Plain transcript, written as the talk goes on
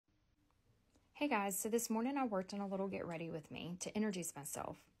Hey guys, so this morning I worked on a little get ready with me to introduce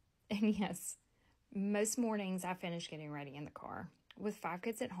myself. And yes, most mornings I finish getting ready in the car. With 5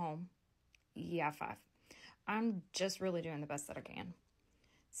 kids at home, yeah, 5. I'm just really doing the best that I can.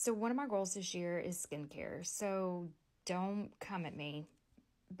 So, one of my goals this year is skincare. So, don't come at me,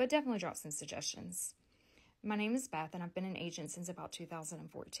 but definitely drop some suggestions. My name is Beth, and I've been an agent since about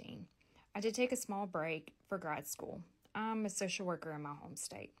 2014. I did take a small break for grad school. I'm a social worker in my home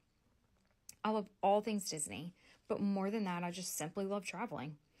state. I love all things Disney, but more than that, I just simply love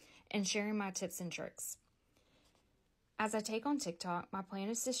traveling and sharing my tips and tricks. As I take on TikTok, my plan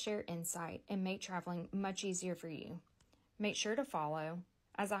is to share insight and make traveling much easier for you. Make sure to follow,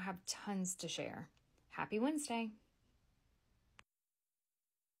 as I have tons to share. Happy Wednesday!